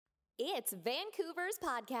It's Vancouver's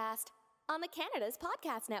podcast on the Canada's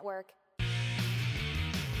Podcast Network.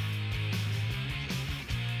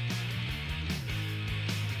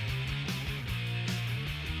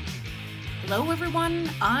 Hello everyone,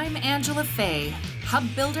 I'm Angela Fay, hub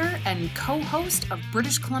builder and co-host of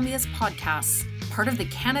British Columbia's podcasts, part of the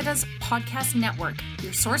Canada's Podcast Network,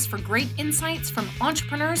 your source for great insights from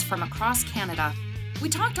entrepreneurs from across Canada. We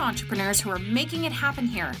talk to entrepreneurs who are making it happen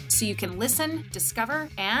here so you can listen, discover,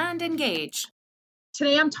 and engage.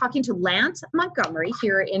 Today I'm talking to Lance Montgomery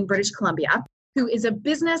here in British Columbia, who is a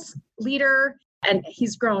business leader, and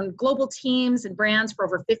he's grown global teams and brands for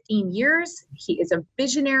over 15 years. He is a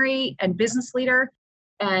visionary and business leader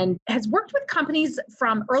and has worked with companies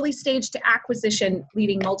from early stage to acquisition,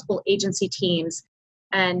 leading multiple agency teams.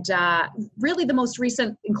 And really the most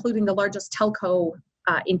recent, including the largest telco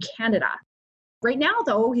in Canada. Right now,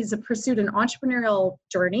 though, he's pursued an entrepreneurial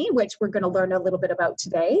journey, which we're going to learn a little bit about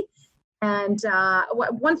today. And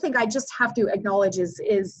one thing I just have to acknowledge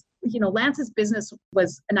is Lance's business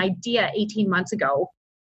was an idea 18 months ago,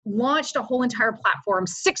 launched a whole entire platform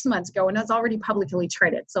 6 months ago, and is already publicly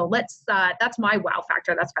traded. So that's my wow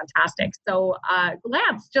factor. That's fantastic. So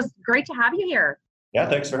Lance, just great to have you here. Yeah,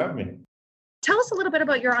 thanks for having me. Tell us a little bit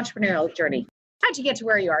about your entrepreneurial journey. How'd you get to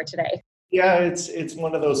where you are today? Yeah, it's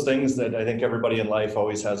one of those things that I think everybody in life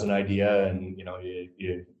always has an idea, and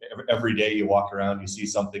you every day you walk around, you see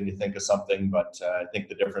something, you think of something. But I think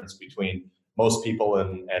the difference between most people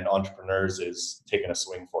and entrepreneurs is taking a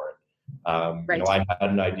swing for it. Right. I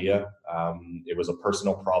had an idea. It was a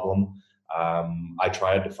personal problem. I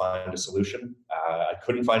tried to find a solution. I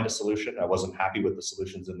couldn't find a solution. I wasn't happy with the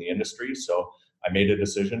solutions in the industry, so I made a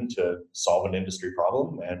decision to solve an industry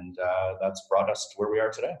problem, and that's brought us to where we are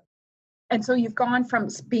today. And so you've gone from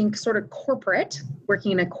being sort of corporate,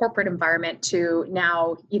 working in a corporate environment, to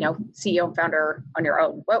now, CEO and founder on your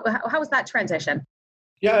own. How was that transition?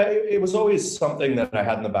 Yeah, it was always something that I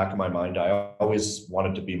had in the back of my mind. I always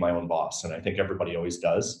wanted to be my own boss, and I think everybody always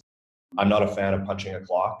does. I'm not a fan of punching a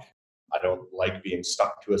clock. I don't like being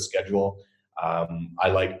stuck to a schedule. I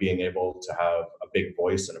like being able to have a big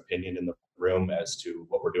voice and opinion in the room as to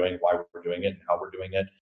what we're doing, why we're doing it, and how we're doing it.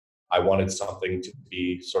 I wanted something to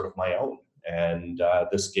be sort of my own, and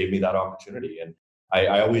this gave me that opportunity. And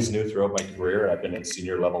I always knew throughout my career, I've been in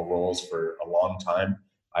senior level roles for a long time.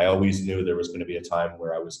 I always knew there was going to be a time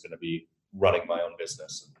where I was going to be running my own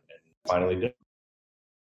business, and finally did.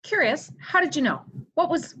 Curious, how did you know? What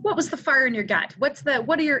was the fire in your gut?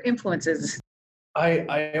 What are your influences?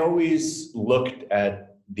 I always looked at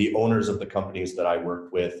the owners of the companies that I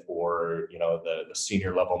worked with, or the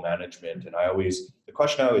senior level management, and the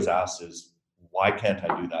question I always asked is, why can't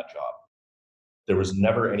I do that job? There was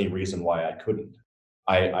never any reason why I couldn't.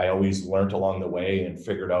 I always learned along the way and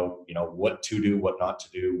figured out what to do, what not to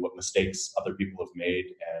do, what mistakes other people have made,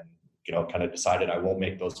 and kind of decided I won't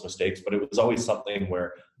make those mistakes. But it was always something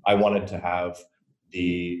where I wanted to have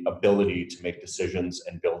the ability to make decisions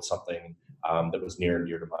and build something that was near and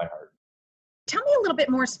dear to my heart. Tell me a little bit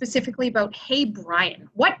more specifically about Hey Brian.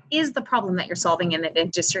 What is the problem that you're solving in the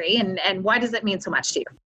industry, and why does it mean so much to you?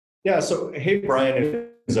 Yeah, so Hey Brian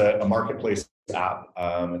is a marketplace app.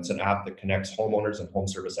 It's an app that connects homeowners and home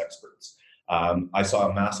service experts. I saw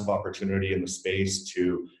a massive opportunity in the space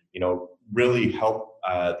to really help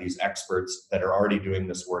these experts that are already doing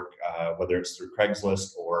this work, whether it's through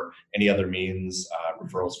Craigslist or any other means,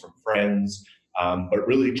 referrals from friends, but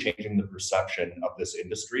really changing the perception of this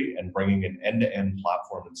industry and bringing an end-to-end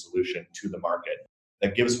platform and solution to the market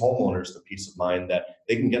that gives homeowners the peace of mind that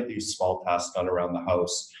they can get these small tasks done around the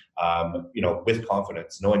house, with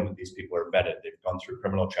confidence, knowing that these people are vetted. They've gone through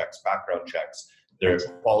criminal checks, background checks. Their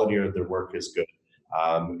quality of their work is good.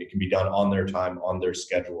 It can be done on their time, on their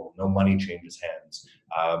schedule. No money changes hands.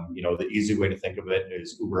 The easy way to think of it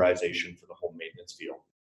is Uberization for the home maintenance field.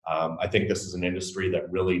 I think this is an industry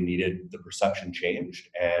that really needed the perception changed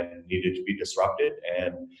and needed to be disrupted,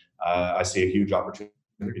 and I see a huge opportunity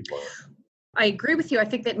for it. I agree with you. I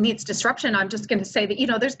think that needs disruption. I'm just going to say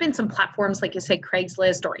that, there's been some platforms like you say,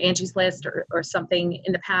 Craigslist or Angie's List or something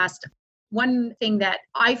in the past. One thing that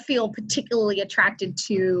I feel particularly attracted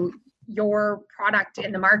to your product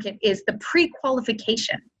in the market is the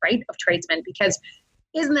pre-qualification, right, of tradesmen, because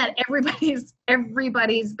isn't that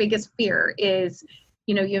everybody's biggest fear is,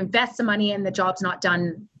 you invest some money and the job's not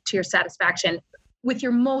done to your satisfaction with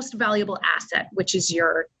your most valuable asset, which is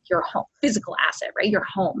your home, physical asset, right? Your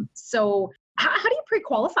home. So how do you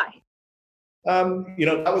pre-qualify?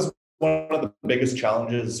 That was one of the biggest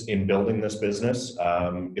challenges in building this business,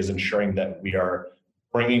 is ensuring that we are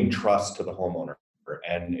bringing trust to the homeowner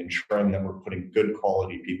and ensuring that we're putting good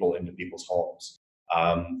quality people into people's homes.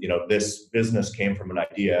 This business came from an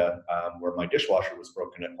idea where my dishwasher was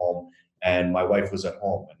broken at home and my wife was at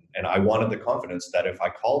home. And I wanted the confidence that if I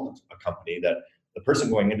called a company, that the person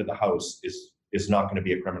going into the house is not going to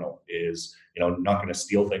be a criminal, is not going to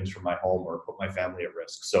steal things from my home or put my family at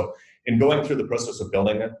risk. So in going through the process of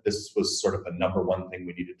building it, this was sort of the number one thing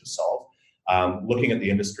we needed to solve. Looking at the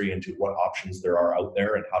industry into what options there are out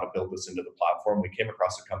there and how to build this into the platform, we came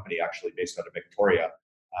across a company actually based out of Victoria,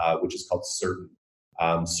 which is called Certain.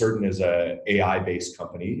 Certain is an AI-based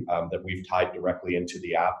company that we've tied directly into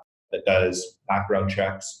the app that does background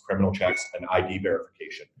checks, criminal checks, and ID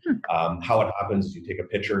verification. How it happens is you take a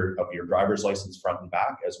picture of your driver's license front and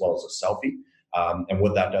back, as well as a selfie. And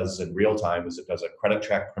what that does in real time is it does a credit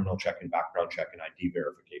check, criminal check, and background check and ID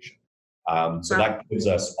verification. So that gives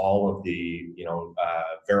us all of the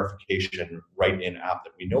verification right in app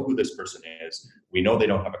that we know who this person is. We know they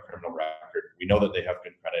don't have a criminal record. We know that they have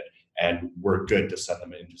good credit, and we're good to send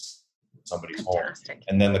them into somebody's Fantastic. home.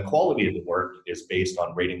 And then the quality of the work is based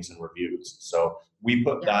on ratings and reviews. So we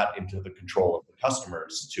put that into the control of the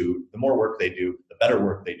customers. To the more work they do, the better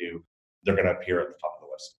work they do, they're going to appear at the top of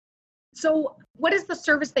the list. So what is the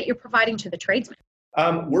service that you're providing to the tradesmen?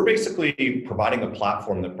 We're basically providing a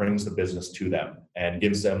platform that brings the business to them and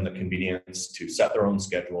gives them the convenience to set their own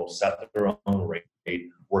schedule, set their own rate,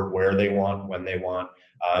 work where they want, when they want.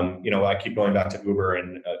 I keep going back to Uber,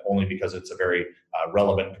 and only because it's a very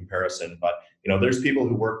relevant comparison. But there's people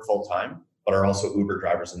who work full time, but are also Uber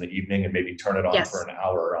drivers in the evening and maybe turn it on for an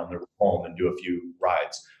hour on their home and do a few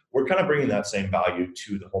rides. We're kind of bringing that same value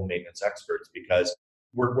to the home maintenance experts, because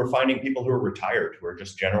we're finding people who are retired, who are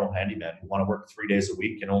just general handymen, who want to work 3 days a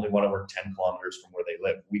week and only want to work 10 kilometers from where they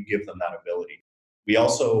live. We give them that ability. We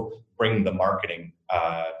also bring the marketing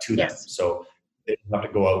to them. So they don't have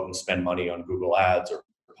to go out and spend money on Google Ads or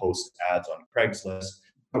post ads on Craigslist.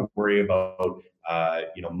 Don't worry about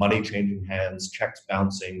money changing hands, checks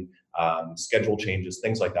bouncing, schedule changes,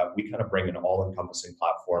 things like that. We kind of bring an all-encompassing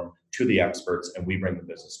platform to the experts, and we bring the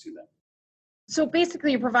business to them. So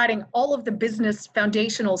basically, you're providing all of the business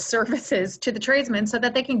foundational services to the tradesmen so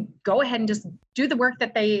that they can go ahead and just do the work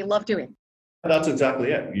that they love doing. That's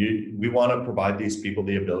exactly it. We want to provide these people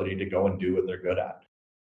the ability to go and do what they're good at.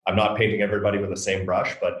 I'm not painting everybody with the same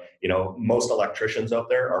brush, but most electricians out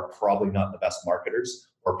there are probably not the best marketers,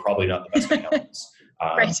 or probably not the best accountants,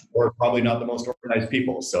 or probably not the most organized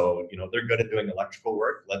people. So they're good at doing electrical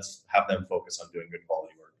work. Let's have them focus on doing good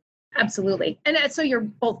quality work. Absolutely. And so you're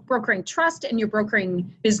both brokering trust and you're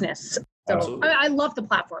brokering business. So I love the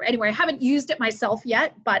platform. Anyway, I haven't used it myself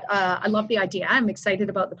yet, but I love the idea. I'm excited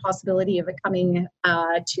about the possibility of it coming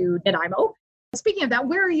to Nanaimo. Speaking of that,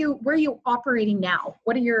 where are you operating now?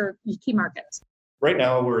 What are your key markets? Right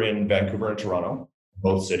now, we're in Vancouver and Toronto,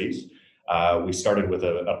 both cities. We started with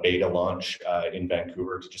a beta launch in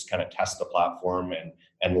Vancouver to just kind of test the platform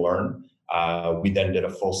and learn. We then did a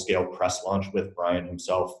full-scale press launch with Brian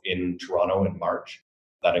himself in Toronto in March.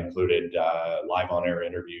 That included live on-air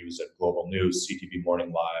interviews at Global News, CTV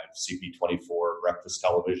Morning Live, CP24, Breakfast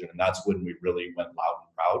Television, and that's when we really went loud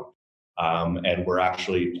and proud. And we're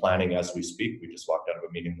actually planning as we speak. We just walked out of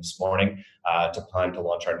a meeting this morning to plan to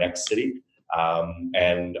launch our next city.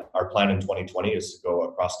 And our plan in 2020 is to go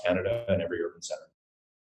across Canada and every urban center.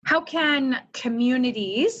 How can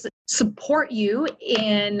communities support you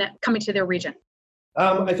in coming to their region?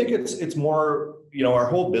 I think it's more, our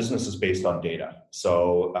whole business is based on data.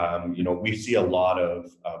 So, we see a lot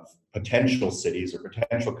of potential cities or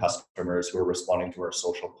potential customers who are responding to our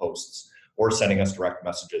social posts or sending us direct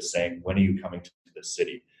messages saying, when are you coming to this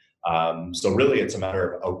city? So really, it's a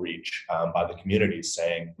matter of outreach by the communities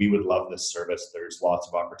saying, we would love this service. There's lots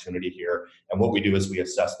of opportunity here. And what we do is we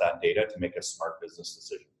assess that data to make a smart business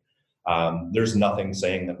decision. There's nothing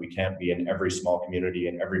saying that we can't be in every small community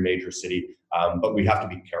in every major city, but we have to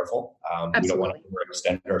be careful. We don't want to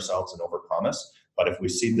overextend ourselves and overpromise. But if we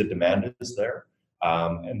see the demand is there,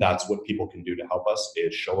 and that's what people can do to help us,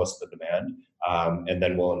 is show us the demand, and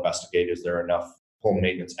then we'll investigate, is there enough home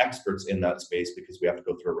maintenance experts in that space, because we have to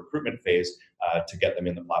go through a recruitment phase to get them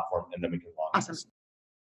in the platform, and then we can launch. Awesome.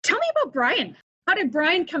 Tell me about Brian. How did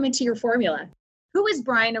Brian come into your formula? Who is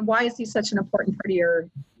Brian, and why is he such an important part of your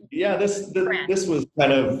this was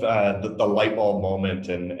kind of the light bulb moment,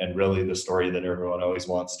 and really the story that everyone always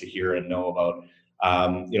wants to hear and know about.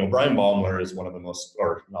 Brian Baumler is one of the most,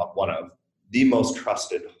 or not one of, the most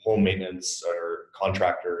trusted home maintenance or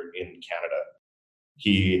contractor in Canada.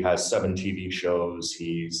 He has 7 TV shows.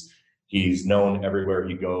 He's known everywhere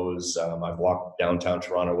he goes. I've walked downtown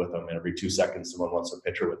Toronto with him, and every 2 seconds someone wants a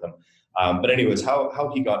picture with him. But anyways,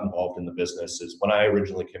 how he got involved in the business is when I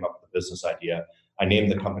originally came up with the business idea, I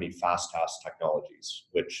named the company FastTask Technologies,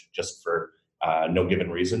 which just for no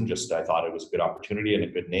given reason, just I thought it was a good opportunity and a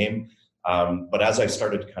good name. But as I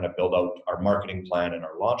started to kind of build out our marketing plan and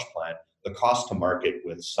our launch plan, the cost to market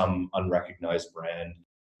with some unrecognized brand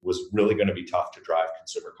was really going to be tough to drive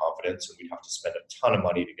consumer confidence, and we'd have to spend a ton of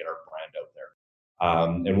money to get our brand out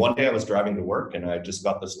there. And one day I was driving to work, and I just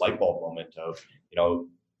got this light bulb moment of,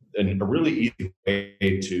 and a really easy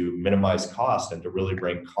way to minimize cost and to really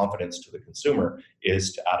bring confidence to the consumer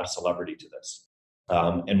is to add a celebrity to this.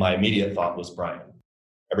 And my immediate thought was Brian.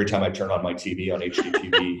 Every time I turn on my TV on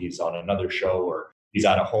HDTV, he's on another show, or he's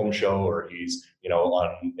at a home show, or he's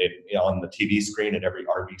on the TV screen at every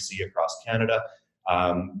RBC across Canada.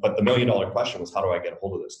 But the $1 million question was, how do I get a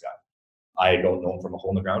hold of this guy? I don't know him from a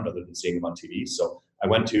hole in the ground other than seeing him on TV. So I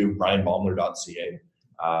went to brianbaumler.ca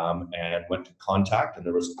and went to contact, and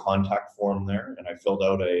there was a contact form there, and I filled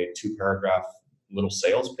out a 2-paragraph little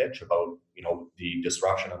sales pitch about the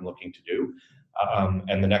disruption I'm looking to do.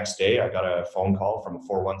 And the next day I got a phone call from a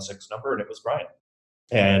 416 number, and it was Brian.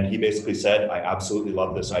 And he basically said, I absolutely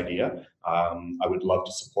love this idea. I would love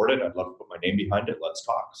to support it. I'd love to put my name behind it. Let's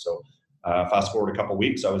talk. So fast forward a couple of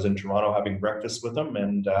weeks, I was in Toronto having breakfast with him,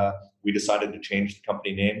 and we decided to change the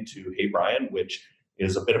company name to Hey Brian, which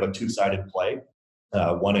is a bit of a two-sided play.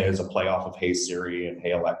 One is a play off of Hey Siri and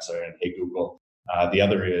Hey Alexa and Hey Google. The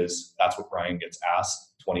other is, that's what Brian gets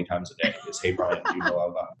asked 20 times a day, is Hey Brian, do you know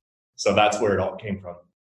about? So that's where it all came from.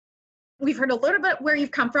 We've heard a little bit where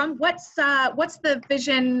you've come from. What's the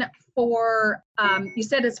vision for, you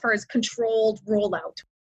said as far as controlled rollout?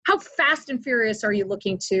 How fast and furious are you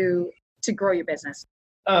looking to grow your business?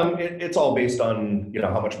 It's all based on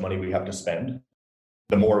how much money we have to spend.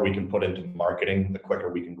 The more we can put into marketing, the quicker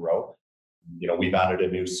we can grow. We've added a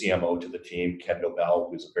new CMO to the team, Kendall Bell,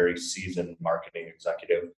 who's a very seasoned marketing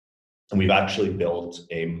executive. And we've actually built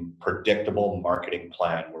a predictable marketing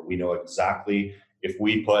plan where we know exactly, if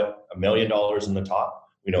we put $1 million in the top,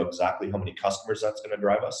 we know exactly how many customers that's going to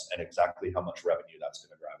drive us and exactly how much revenue that's going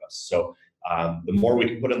to drive us. So the more we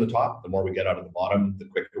can put in the top, the more we get out of the bottom, the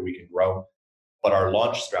quicker we can grow. But our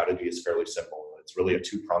launch strategy is fairly simple. It's really a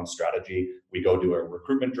 2-pronged strategy. We go do a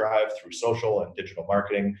recruitment drive through social and digital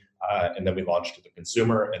marketing, and then we launch to the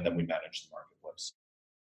consumer, and then we manage the marketplace.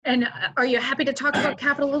 And are you happy to talk about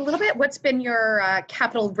capital a little bit? What's been your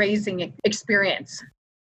capital raising experience?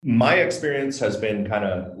 My experience has been kind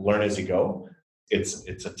of learn as you go. It's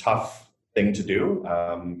a tough thing to do.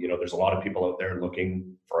 There's a lot of people out there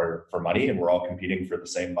looking for money, and we're all competing for the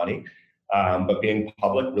same money. But being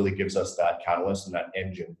public really gives us that catalyst and that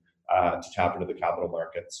engine to tap into the capital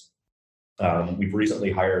markets. We've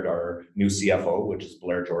recently hired our new CFO, which is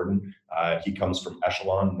Blair Jordan. He comes from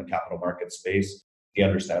Echelon in the capital market space. He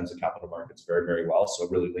understands the capital markets very, very well. So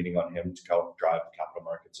really leaning on him to help drive the capital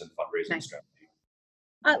markets and fundraising strategy.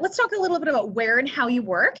 Let's talk a little bit about where and how you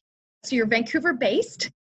work. So you're Vancouver based.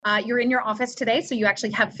 You're in your office today. So you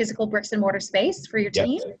actually have physical bricks and mortar space for your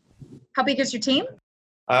team. Yes. How big is your team?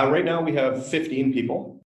 Right now we have 15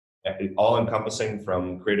 people, all encompassing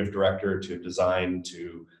from creative director to design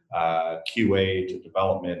to QA to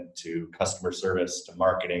development to customer service to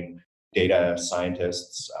marketing, data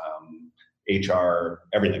scientists, HR,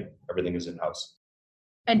 everything. Everything is in-house.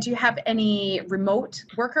 And do you have any remote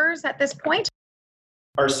workers at this point?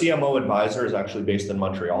 Our CMO advisor is actually based in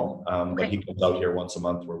Montreal, Okay. but he comes out here once a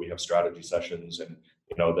month where we have strategy sessions. And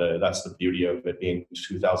that's the beauty of it being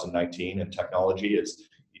 2019 and technology is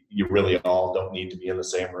you really all don't need to be in the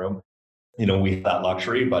same room. We have that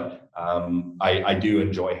luxury, but I do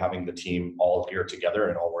enjoy having the team all here together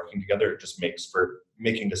and all working together. It just makes for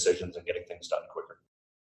making decisions and getting things done quicker.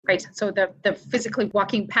 Right. So the physically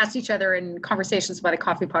walking past each other and conversations by the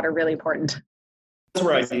coffee pot are really important. That's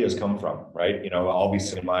where ideas come from, right? I'll be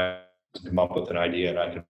sitting come up with an idea and I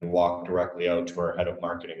can walk directly out to our head of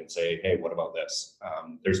marketing and say, hey, what about this?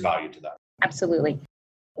 There's value to that. Absolutely.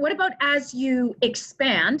 What about as you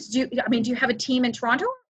expand? Do you have a team in Toronto?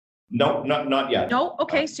 No, not yet. No?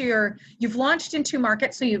 Okay. So you've launched in 2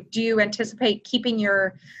 markets. So do you anticipate keeping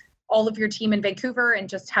all of your team in Vancouver and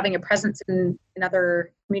just having a presence in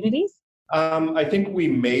other communities? I think we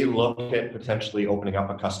may look at potentially opening up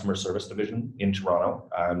a customer service division in Toronto,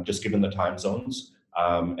 just given the time zones.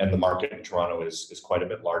 And the market in Toronto is quite a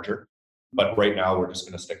bit larger. But right now, we're just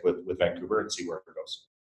going to stick with Vancouver and see where it goes.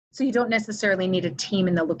 So you don't necessarily need a team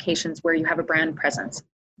in the locations where you have a brand presence?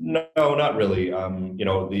 No, not really.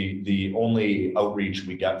 The only outreach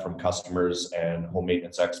we get from customers and home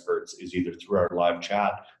maintenance experts is either through our live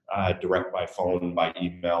chat, direct by phone, by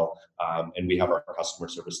email, and we have our customer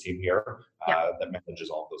service team here that manages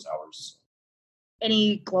all those hours.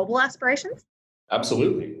 Any global aspirations?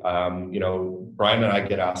 Absolutely. Brian and I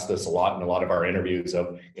get asked this a lot in a lot of our interviews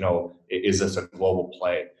of, is this a global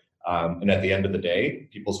play? And at the end of the day,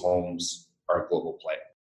 people's homes are a global play.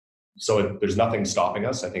 So there's nothing stopping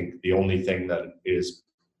us. I think the only thing that is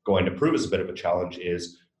going to prove as a bit of a challenge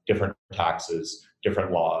is different taxes,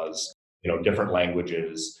 different laws, different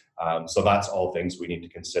languages. So that's all things we need to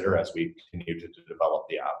consider as we continue to develop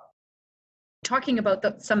the app. Talking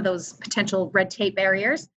about some of those potential red tape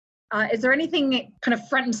barriers, is there anything kind of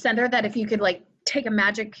front and center that if you could take a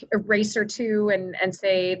magic eraser to and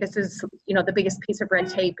say this is the biggest piece of red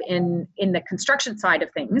tape in the construction side of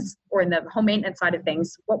things or in the home maintenance side of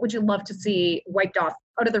things, what would you love to see wiped off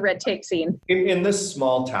out of the red tape scene? In this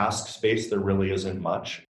small task space, there really isn't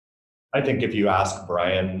much. I think if you ask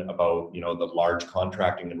Brian about the large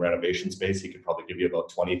contracting and renovation space, he could probably give you about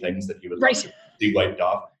 20 things that he would like to see wiped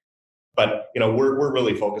off. But we're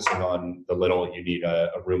really focusing on the little. You need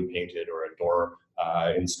a room painted or a door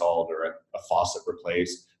installed or a faucet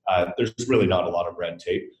replaced. There's really not a lot of red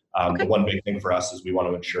tape. The one big thing for us is we want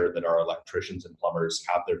to ensure that our electricians and plumbers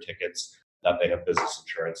have their tickets, that they have business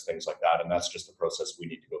insurance, things like that. And that's just a process we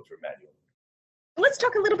need to go through manually. Let's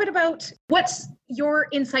talk a little bit about what's your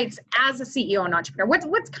insights as a CEO and entrepreneur.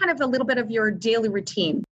 What's kind of a little bit of your daily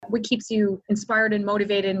routine? What keeps you inspired and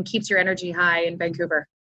motivated and keeps your energy high in Vancouver?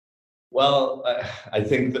 Well, I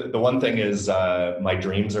think the one thing is my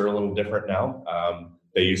dreams are a little different now.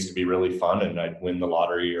 They used to be really fun and I'd win the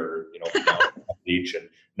lottery or, on the beach. And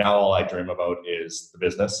now all I dream about is the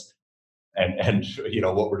business and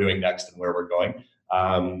what we're doing next and where we're going.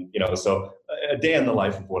 So a day in the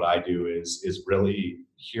life of what I do is really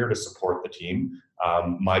here to support the team.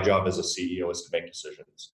 My job as a CEO is to make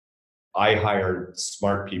decisions. I hire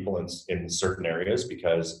smart people in certain areas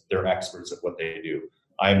because they're experts at what they do.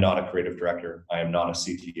 I am not a creative director. I am not a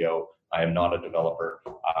CTO. I am not a developer.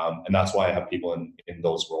 And that's why I have people in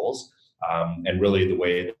those roles. And really the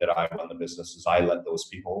way that I run the business is I let those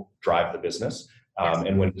people drive the business.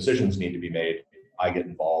 And when decisions need to be made, I get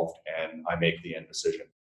involved and I make the end decision.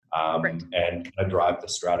 And kind of drive the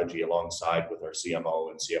strategy alongside with our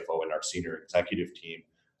CMO and CFO and our senior executive team.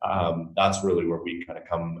 That's really where we kind of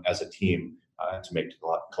come as a team to make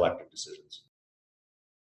collective decisions.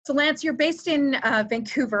 So Lance, you're based in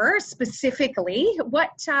Vancouver specifically. What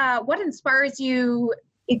inspires you,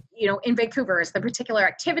 in Vancouver? Is the particular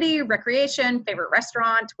activity, recreation, favorite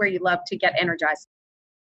restaurant, where you love to get energized?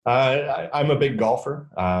 I'm a big golfer,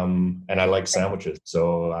 and I like sandwiches.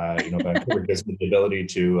 So, Vancouver gives me the ability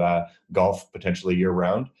to golf potentially year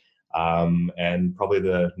round. And probably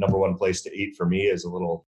the number one place to eat for me is a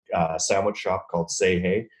little sandwich shop called Say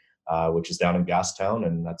Hey, which is down in Gastown,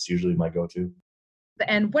 and that's usually my go-to.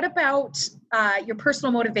 And what about your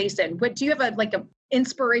personal motivation? Do you have a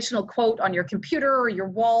inspirational quote on your computer or your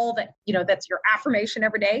wall that that's your affirmation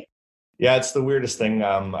every day? Yeah, it's the weirdest thing.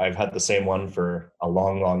 I've had the same one for a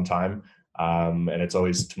long, long time. And it's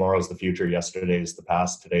always tomorrow's the future, yesterday's the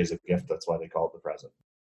past, today's a gift. That's why they call it the present.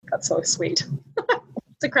 That's so sweet.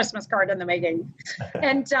 It's a Christmas card in the making.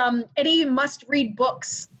 And any must-read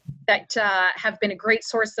books that have been a great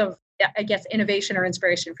source of, innovation or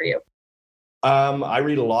inspiration for you? I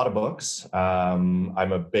read a lot of books. I'm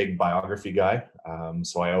a big biography guy.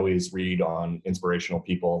 So I always read on inspirational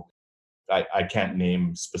people. I can't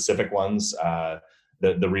name specific ones.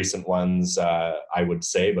 The recent ones I would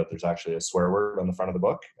say, but there's actually a swear word on the front of the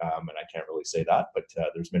book, and I can't really say that. But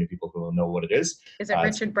there's many people who will know what it is. Is it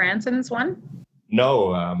Richard Branson's one?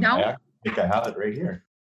 No, no? I think I have it right here.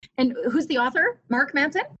 And who's the author? Mark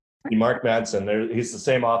Manson? Mark Manson. He's the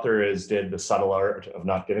same author as did The Subtle Art of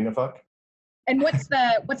Not Giving a Fuck. And what's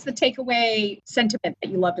the takeaway sentiment that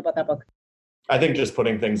you loved about that book? I think just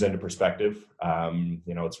putting things into perspective.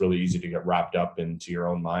 It's really easy to get wrapped up into your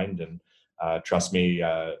own mind. And trust me,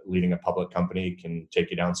 leading a public company can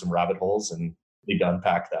take you down some rabbit holes and need to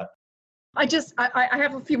unpack that. I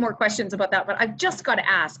have a few more questions about that, but I've just got to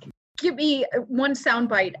ask. Give me one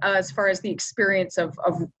soundbite as far as the experience of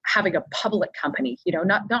having a public company.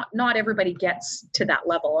 Not everybody gets to that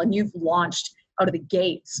level, and you've launched out of the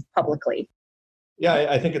gates publicly. Yeah,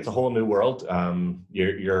 I think it's a whole new world.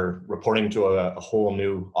 You're reporting to a whole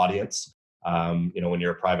new audience. When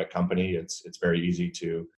you're a private company, it's very easy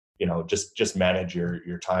to just manage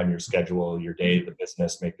your time, your schedule, your day, the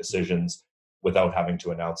business, make decisions without having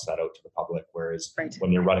to announce that out to the public. Whereas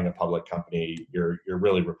when you're running a public company, you're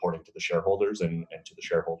really reporting to the shareholders and to the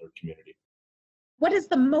shareholder community. What is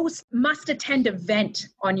the most must-attend event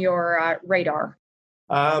on your radar?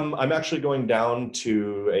 I'm actually going down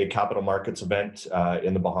to a capital markets event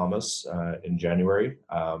in the Bahamas in January.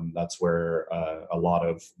 That's where a lot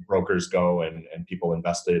of brokers go and people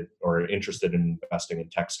invested or interested in investing in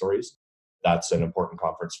tech stories. That's an important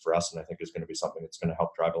conference for us, and I think is going to be something that's going to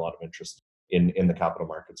help drive a lot of interest in the capital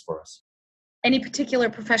markets for us. Any particular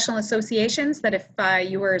professional associations that if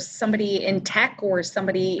you were somebody in tech or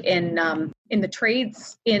somebody in the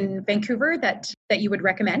trades in Vancouver that you would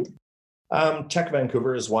recommend? Tech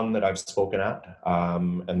Vancouver is one that I've spoken at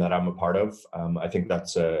and that I'm a part of. I think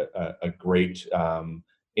that's a great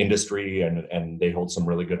industry, and they hold some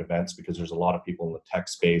really good events because there's a lot of people in the tech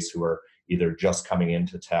space who are either just coming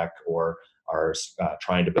into tech or are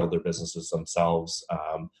trying to build their businesses themselves.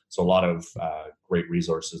 So a lot of great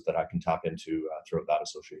resources that I can tap into throughout that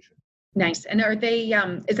association. Nice. And are they,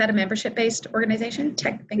 is that a membership-based organization,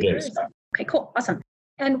 Tech Vancouver? It is. Okay, cool. Awesome.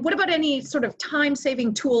 And what about any sort of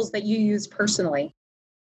time-saving tools that you use personally?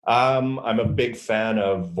 I'm a big fan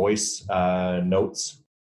of voice notes.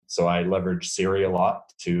 So I leverage Siri a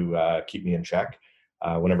lot to keep me in check.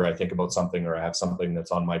 Whenever I think about something or I have something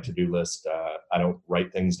that's on my to-do list, I don't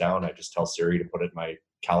write things down. I just tell Siri to put it in my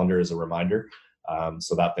calendar as a reminder.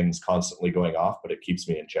 So that thing's constantly going off, but it keeps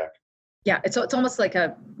me in check. Yeah, it's almost like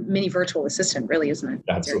a mini virtual assistant, really, isn't it?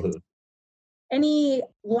 Absolutely. Any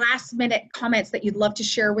last minute comments that you'd love to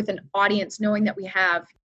share with an audience, knowing that we have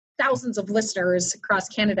thousands of listeners across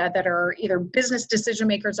Canada that are either business decision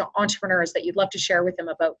makers or entrepreneurs that you'd love to share with them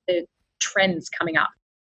about the trends coming up?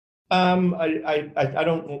 I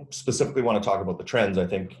don't specifically want to talk about the trends. I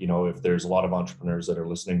think, if there's a lot of entrepreneurs that are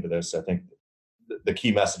listening to this, I think the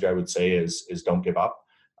key message I would say is don't give up.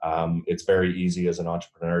 It's very easy as an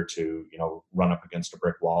entrepreneur to, run up against a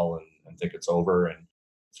brick wall and think it's over and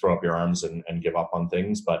throw up your arms and give up on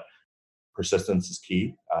things. But persistence is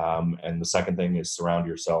key. And the second thing is surround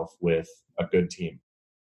yourself with a good team.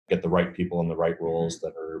 Get the right people in the right roles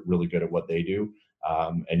that are really good at what they do.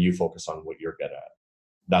 And you focus on what you're good at.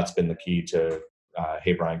 That's been the key to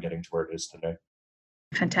Hey Brian getting to where it is today.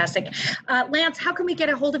 Fantastic. Lance, how can we get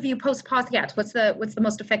a hold of you post-podcast? What's the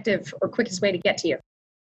most effective or quickest way to get to you?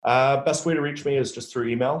 Best way to reach me is just through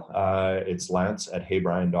email. It's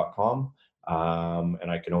lance@heybrian.com.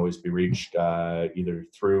 And I can always be reached either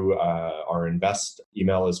through our Invest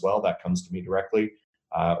email as well. That comes to me directly,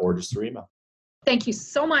 or just through email. Thank you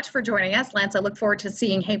so much for joining us, Lance. I look forward to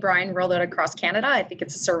seeing Hey Brian rolled out across Canada. I think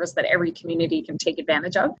it's a service that every community can take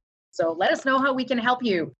advantage of. So let us know how we can help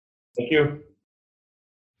you. Thank you.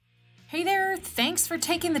 Hey there, thanks for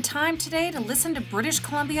taking the time today to listen to British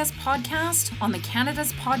Columbia's podcast on the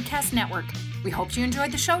Canada's Podcast Network. We hope you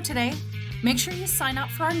enjoyed the show today. Make sure you sign up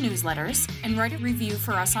for our newsletters and write a review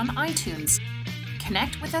for us on iTunes.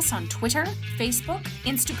 Connect with us on Twitter, Facebook,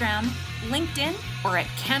 Instagram, LinkedIn, or at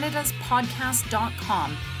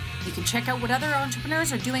canadaspodcast.com. You can check out what other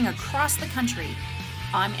entrepreneurs are doing across the country.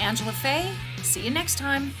 I'm Angela Fay. See you next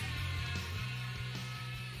time.